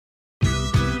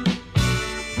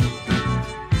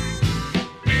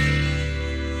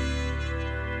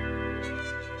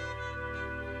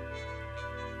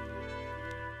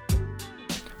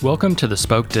Welcome to the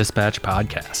Spoke Dispatch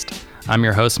podcast. I'm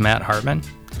your host, Matt Hartman.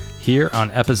 Here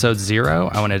on episode 0,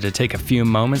 I wanted to take a few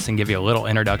moments and give you a little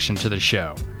introduction to the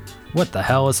show. What the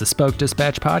hell is the Spoke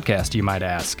Dispatch podcast, you might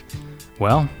ask?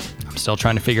 Well, I'm still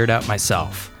trying to figure it out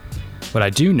myself. What I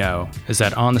do know is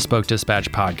that on the Spoke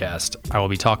Dispatch podcast, I will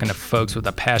be talking to folks with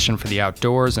a passion for the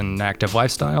outdoors and active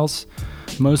lifestyles.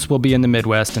 Most will be in the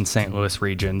Midwest and St. Louis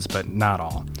regions, but not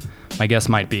all. My guests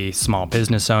might be small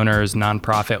business owners,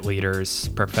 nonprofit leaders,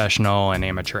 professional and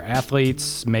amateur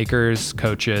athletes, makers,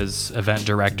 coaches, event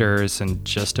directors, and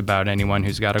just about anyone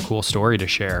who's got a cool story to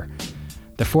share.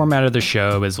 The format of the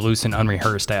show is loose and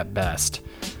unrehearsed at best.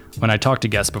 When I talk to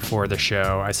guests before the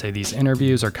show, I say these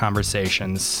interviews are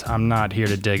conversations. I'm not here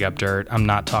to dig up dirt. I'm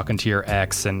not talking to your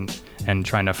ex and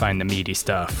trying to find the meaty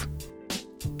stuff.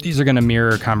 These are going to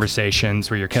mirror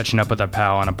conversations where you're catching up with a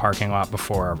pal in a parking lot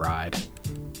before a ride.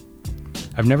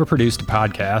 I've never produced a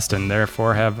podcast and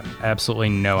therefore have absolutely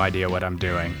no idea what I'm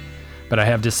doing, but I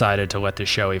have decided to let the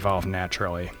show evolve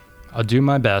naturally. I'll do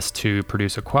my best to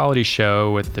produce a quality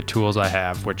show with the tools I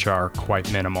have, which are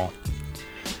quite minimal.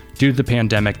 Due to the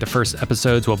pandemic, the first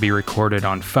episodes will be recorded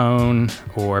on phone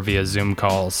or via Zoom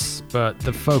calls, but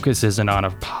the focus isn't on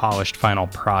a polished final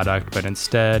product, but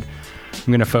instead, I'm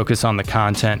going to focus on the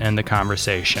content and the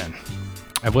conversation.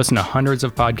 I've listened to hundreds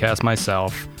of podcasts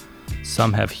myself.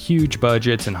 Some have huge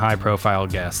budgets and high-profile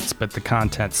guests, but the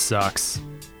content sucks.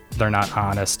 They're not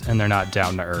honest, and they're not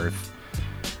down to earth.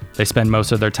 They spend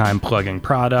most of their time plugging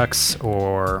products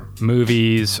or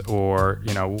movies or,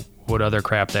 what other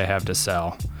crap they have to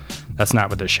sell. That's not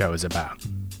what this show is about.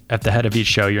 At the head of each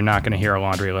show, you're not going to hear a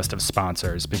laundry list of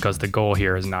sponsors because the goal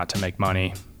here is not to make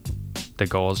money. The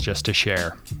goal is just to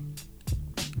share.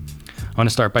 I want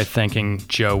to start by thanking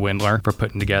Joe Windler for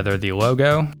putting together the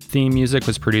logo. Theme music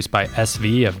was produced by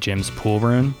SV of Jim's Pool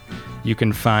Room. You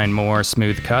can find more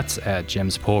smooth cuts at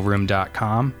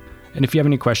jimspoolroom.com. And if you have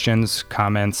any questions,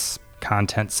 comments,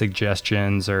 content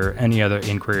suggestions, or any other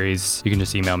inquiries, you can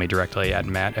just email me directly at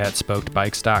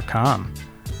matt@spokedbikes.com.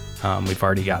 We've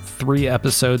already got 3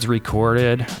 episodes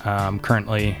recorded.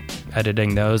 Currently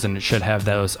editing those, and it should have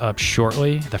those up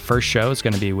shortly. The first show is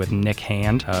going to be with Nick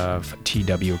Hand of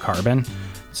TW Carbon.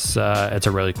 It's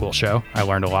a really cool show. I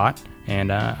learned a lot,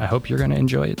 and I hope you're going to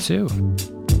enjoy it too.